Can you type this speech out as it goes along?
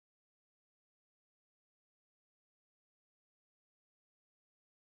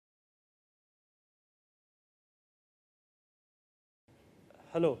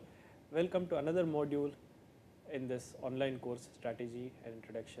Hello, welcome to another module in this online course Strategy and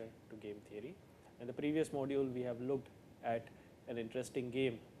Introduction to Game Theory. In the previous module, we have looked at an interesting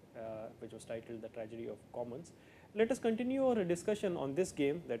game which was titled The Tragedy of Commons. Let us continue our discussion on this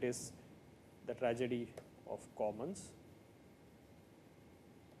game, that is The Tragedy of Commons.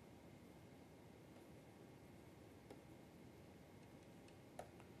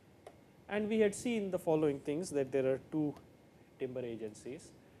 And we had seen the following things, that there are two timber agencies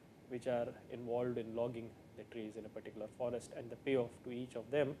which are involved in logging the trees in a particular forest, and the payoff to each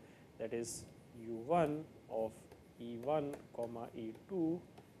of them, that is U1 of E1 comma E2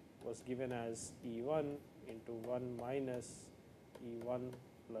 was given as E1 into 1 minus E1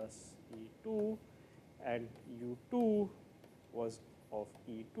 plus E2, and U2 was of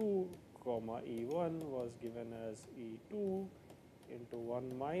E2 comma E1 was given as E2 into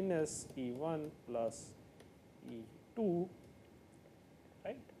 1 minus E1 plus E2,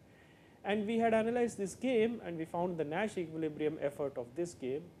 right. And we had analyzed this game and we found the Nash equilibrium effort of this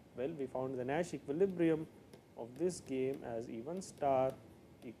game. Well, we found the Nash equilibrium of this game as E1 star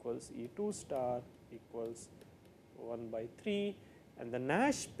equals E2 star equals 1 by 3, and the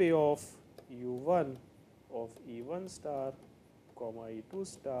Nash payoff U1 of E1 star comma E2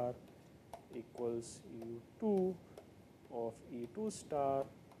 star equals U2 of E2 star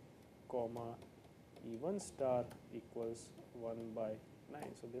comma E1 star equals 1 by 9.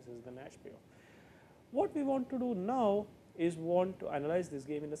 So, this is the Nash payoff. What we want to do now is want to analyze this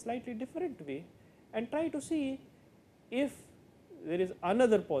game in a slightly different way and try to see if there is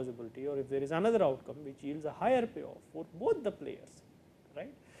another possibility or if there is another outcome which yields a higher payoff for both the players,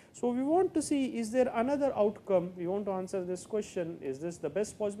 right. So, we want to see, is there another outcome, we want to answer this question, is this the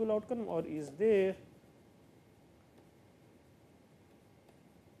best possible outcome or is there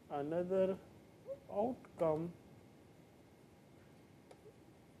another outcome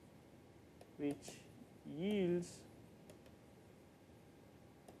which yields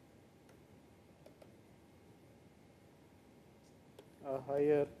a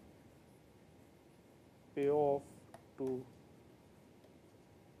higher payoff to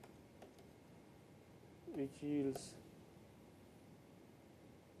which yields,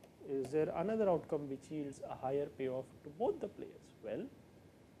 is there another outcome which yields a higher payoff to both the players? Well,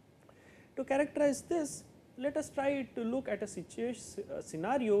 to characterize this, let us try to look at a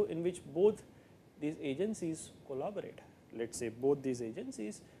scenario in which both these agencies collaborate. Let us say both these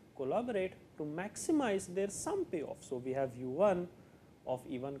agencies collaborate to maximize their sum payoff. So, we have U1 of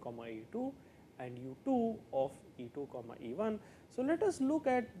E1 comma E2 and U2 of E2 comma E1. So, let us look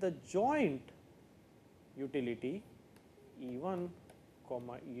at the joint utility E1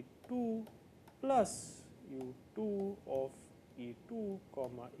 comma E2 plus U2 of E2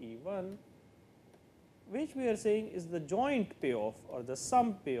 comma E1, which we are saying is the joint payoff or the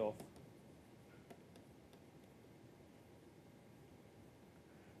sum payoff.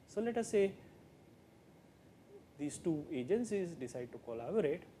 So, let us say these two agencies decide to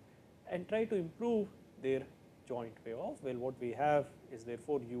collaborate and try to improve their joint payoff. Well, what we have is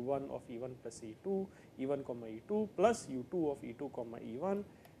therefore U1 of E1 plus E2, E1 comma E2 plus U2 of E2 comma E1,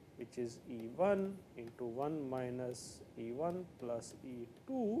 which is E1 into 1 minus E1 plus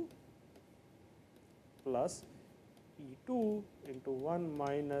E2 plus E2 into 1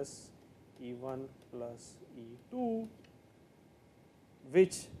 minus E1 plus E2,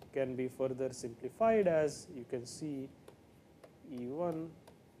 which can be further simplified as you can see E1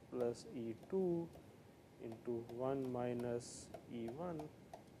 plus E2 into 1 minus E1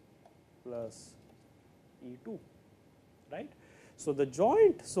 plus E2, right. So, the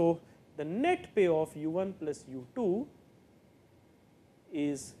joint, so the net payoff U1 plus U2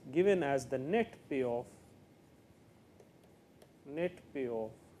 is given as the net payoff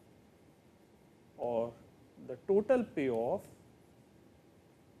or the total payoff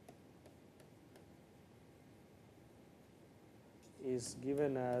is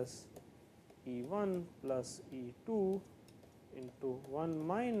given as E1 plus E2 into 1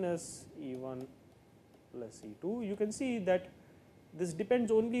 minus E1 plus E2. You can see that this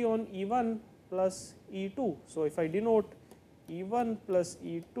depends only on E1 plus E2. So, if I denote E1 plus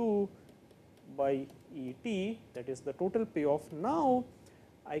E2 by Et, that is the total payoff, now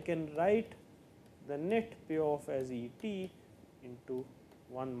I can write the net payoff as Et into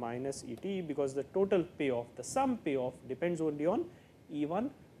 1 minus Et, because the total payoff, the sum payoff depends only on E1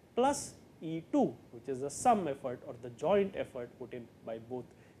 plus E2, which is the sum effort or the joint effort put in by both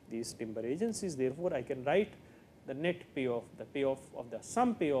these timber agencies. Therefore, I can write the net payoff, the payoff of the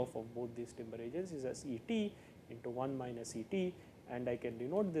sum payoff of both these timber agencies as Et into 1 minus Et, and I can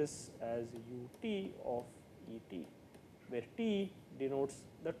denote this as Ut of Et. where T denotes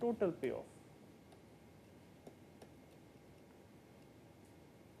the total payoff.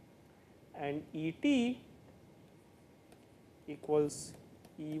 And ET equals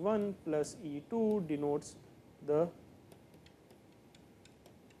E1 plus E2 denotes the,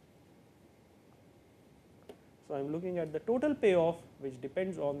 so I am looking at the total payoff which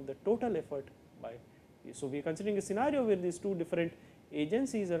depends on the total effort by. So, we are considering a scenario where these two different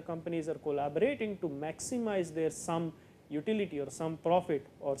agencies or companies are collaborating to maximize their some utility or some profit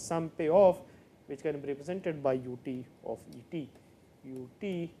or some payoff, which can be represented by UT of ET.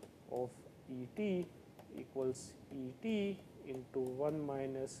 UT of ET equals ET into 1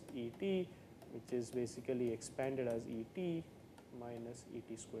 minus ET, which is basically expanded as ET minus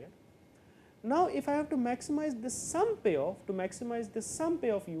ET square. Now, if I have to maximize this sum payoff, to maximize this sum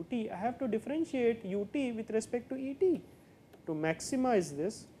payoff UT, I have to differentiate UT with respect to ET. To maximize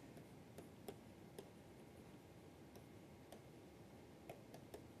this,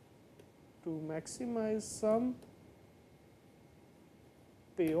 to maximize sum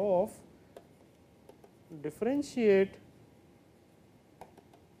payoff, differentiate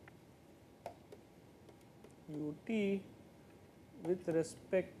UT with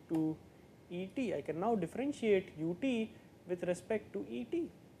respect to ET. I can now differentiate UT with respect to ET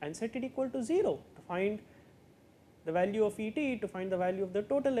and set it equal to 0 to find the value of ET, to find the value of the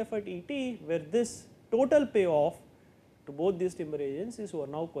total effort ET, where this total payoff to both these timber agencies who are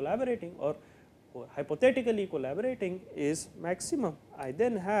now collaborating or hypothetically collaborating is maximum. I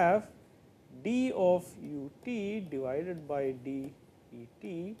then have d of UT divided by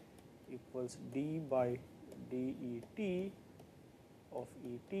dET equals d by dET of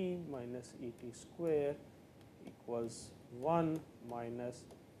ET minus ET square equals 1 minus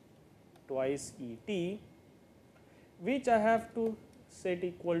twice ET, which I have to set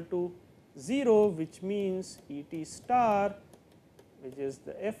equal to 0, which means ET star, which is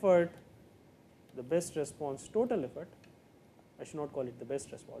the effort, the best response total effort. I should not call it the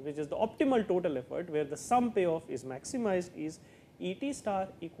best response, which is the optimal total effort, where the sum payoff is maximized, is ET star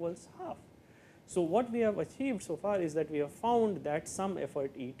equals half. So, what we have achieved so far is that we have found that sum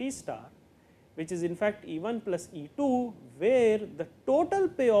effort ET star, which is in fact E1 plus E2, where the total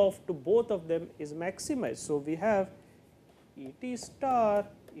payoff to both of them is maximized. So, we have ET star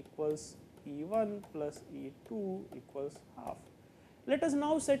equals E1 plus E2 equals half. Let us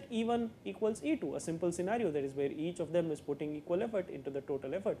now set E1 equals E2, a simple scenario, that is where each of them is putting equal effort into the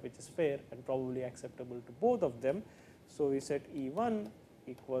total effort, which is fair and probably acceptable to both of them. So, we set E1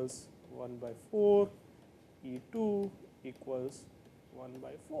 equals 1 by 4, E2 equals 1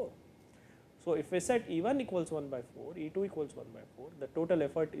 by 4. So, if we set E1 equals 1 by 4, E2 equals 1 by 4, the total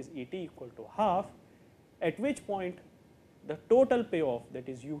effort is ET equal to half, at which point the total payoff, that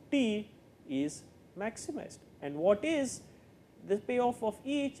is UT, is maximized. And what is the payoff of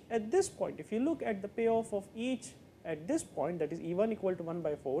each at this point? If you look at the payoff of each at this point, that is E1 equal to 1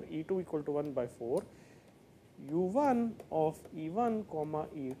 by 4, E2 equal to 1 by 4, U1 of E1 comma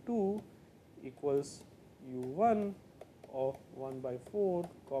E2 equals U1 of 1 by 4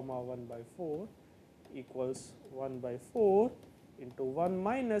 comma 1 by 4 equals 1 by 4 into 1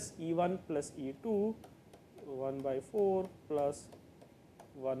 minus E1 plus E2, 1 by 4 plus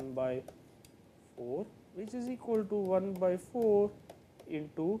 1 by 4, which is equal to 1 by 4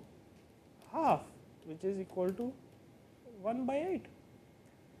 into half, which is equal to 1 by 8.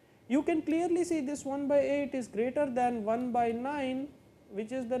 You can clearly see this 1 by 8 is greater than 1 by 9,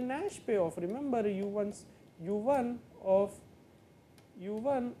 which is the Nash payoff. Remember, U1 of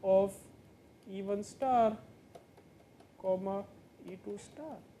E1 star comma E2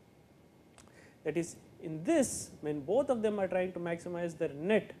 star. That is, in this, when both of them are trying to maximize their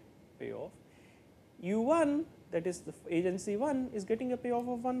net payoff, U1, that is the agency 1, is getting a payoff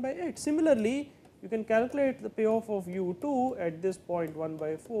of 1 by 8. Similarly, you can calculate the payoff of U2 at this point 1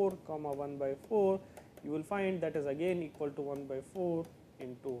 by 4 comma 1 by 4. You will find that is again equal to 1 by 4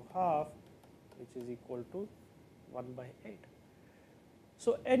 into half, which is equal to 1 by 8.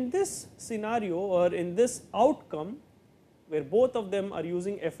 So, in this scenario or in this outcome, where both of them are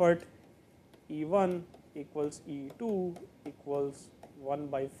using effort E1 equals E2 equals 1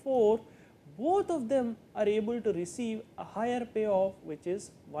 by 4, both of them are able to receive a higher payoff, which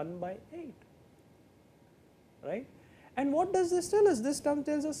is 1 by 8. Right? And what does this tell us? This term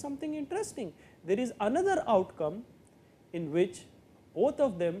tells us something interesting. There is another outcome in which both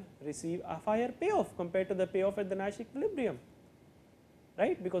of them receive a higher payoff compared to the payoff at the Nash equilibrium,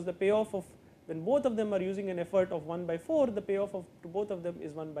 right? Because the payoff of, when both of them are using an effort of 1 by 4, the payoff of to both of them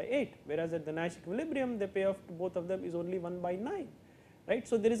is 1 by 8, whereas at the Nash equilibrium the payoff to both of them is only 1 by 9, right.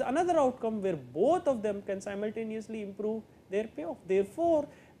 So, there is another outcome where both of them can simultaneously improve their payoff. Therefore,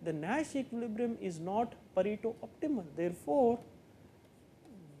 the Nash equilibrium is not Pareto optimal. Therefore,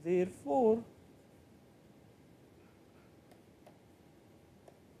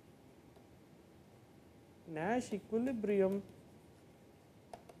 Nash equilibrium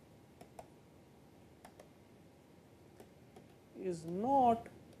is not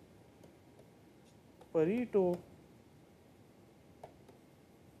Pareto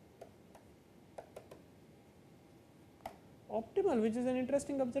optimal, which is an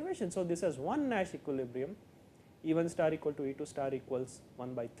interesting observation. So, this has one Nash equilibrium, E1 star equal to E2 star equals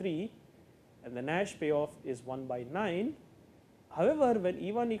 1 by 3, and the Nash payoff is 1 by 9. However, when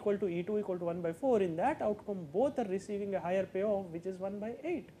E1 equal to E2 equal to 1 by 4, in that outcome both are receiving a higher payoff, which is 1 by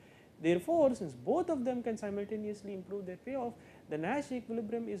 8. Therefore, since both of them can simultaneously improve their payoff, the Nash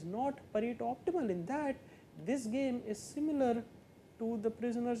equilibrium is not Pareto optimal. In that, this game is similar to the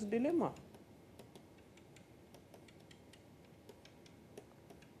prisoner's dilemma.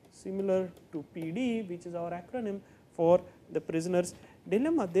 Similar to PD, which is our acronym for the prisoner's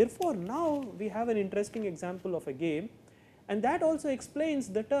dilemma. Therefore, now we have an interesting example of a game, and that also explains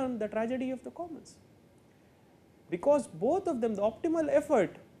the term the tragedy of the commons, because both of them, the optimal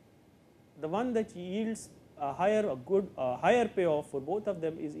effort, the one that yields a higher payoff for both of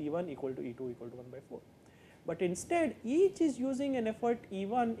them is E1 equal to E2 equal to 1 by 4. But instead, each is using an effort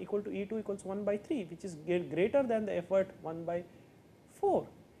E1 equal to E2 equals 1 by 3, which is greater than the effort 1 by 4.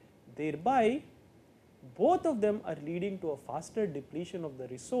 Thereby, both of them are leading to a faster depletion of the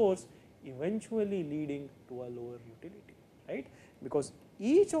resource, eventually leading to a lower utility, right. Because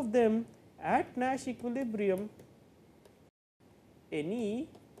each of them at Nash equilibrium, each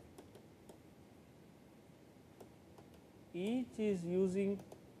is using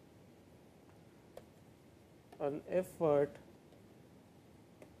an effort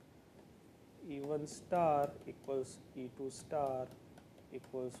E1 star equals E2 star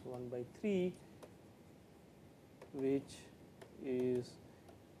equals 1 by 3, which is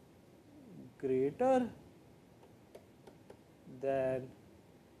greater than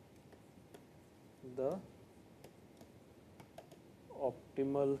the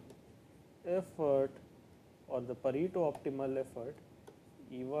optimal effort or the Pareto optimal effort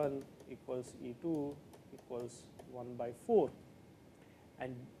E1 equals E2 equals 1 by 4,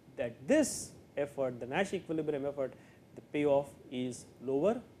 and that this effort, the Nash equilibrium effort, the payoff is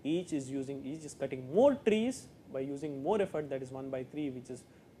lower. Each is cutting more trees by using more effort, that is 1 by 3, which is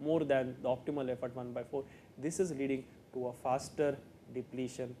more than the optimal effort 1 by 4. This is leading to a faster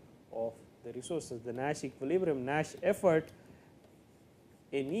depletion of the resources. The Nash equilibrium, Nash effort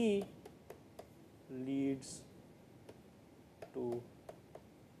NE leads to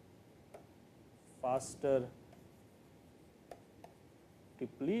faster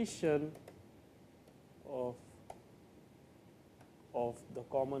depletion of the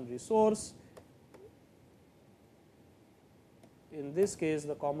common resource. In this case,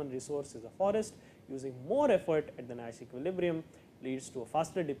 the common resource is a forest. Using more effort at the Nash equilibrium leads to a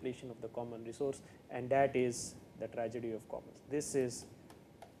faster depletion of the common resource, and that is the tragedy of commons. This is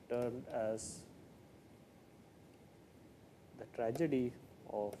termed as the tragedy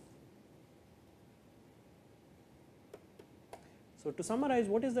of. So, to summarize,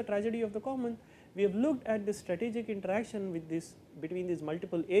 what is the tragedy of the common? We have looked at the strategic interaction with between these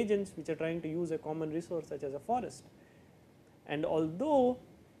multiple agents which are trying to use a common resource such as a forest. And although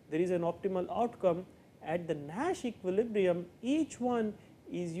there is an optimal outcome, at the Nash equilibrium each one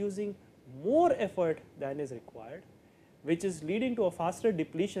is using more effort than is required, which is leading to a faster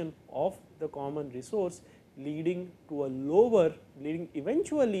depletion of the common resource, leading to a lower,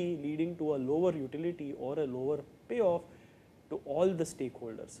 eventually leading to a lower utility or a lower payoff to all the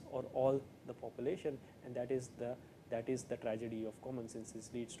stakeholders or all the population, and that is the tragedy of commons, since this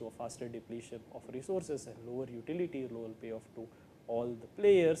leads to a faster depletion of resources and lower utility, lower payoff to all the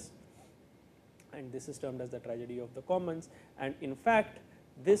players, and this is termed as the tragedy of the commons. And in fact,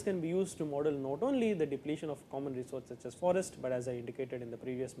 this can be used to model not only the depletion of common resource such as forest, but as I indicated in the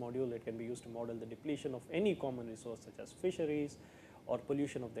previous module, it can be used to model the depletion of any common resource such as fisheries or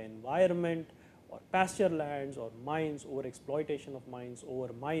pollution of the environment or pasture lands or mines, over exploitation of mines,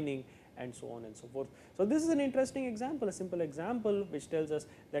 over mining, and so on and so forth. So, this is an interesting example, a simple example which tells us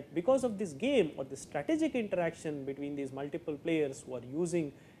that because of this game or the strategic interaction between these multiple players who are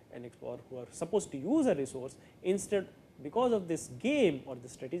using or who are supposed to use a resource, instead because of this game or the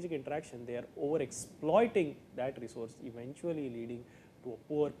strategic interaction, they are over exploiting that resource, eventually leading to a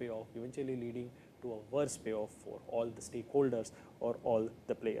poor payoff, eventually leading to a worse payoff for all the stakeholders or all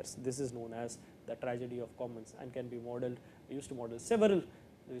the players. This is known as the tragedy of commons and can be modeled, used to model several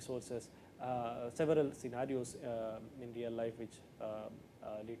resources, several scenarios in real life which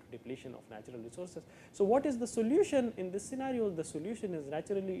lead to depletion of natural resources. So, what is the solution in this scenario? The solution is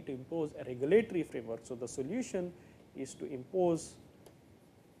naturally to impose a regulatory framework. So, the solution is to impose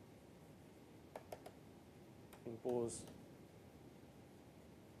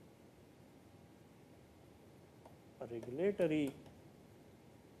a regulatory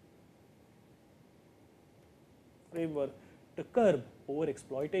framework to curb over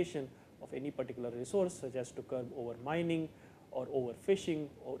exploitation of any particular resource, such as to curb over mining or over fishing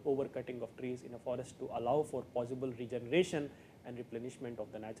or over cutting of trees in a forest, to allow for possible regeneration and replenishment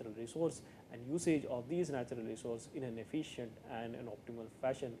of the natural resource and usage of these natural resources in an efficient and an optimal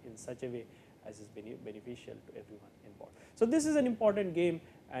fashion in such a way as is beneficial to everyone involved. So, this is an important game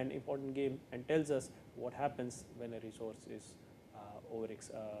and tells us what happens when a resource is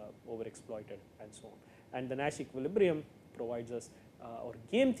overexploited and so on. And the Nash equilibrium provides us, or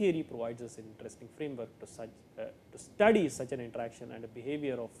game theory provides us an interesting framework to study such an interaction and a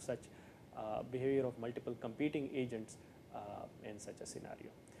behavior of such behavior of multiple competing agents in such a scenario.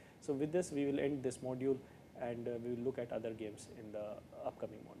 So, with this we will end this module, and we will look at other games in the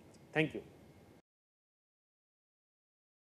upcoming modules. Thank you.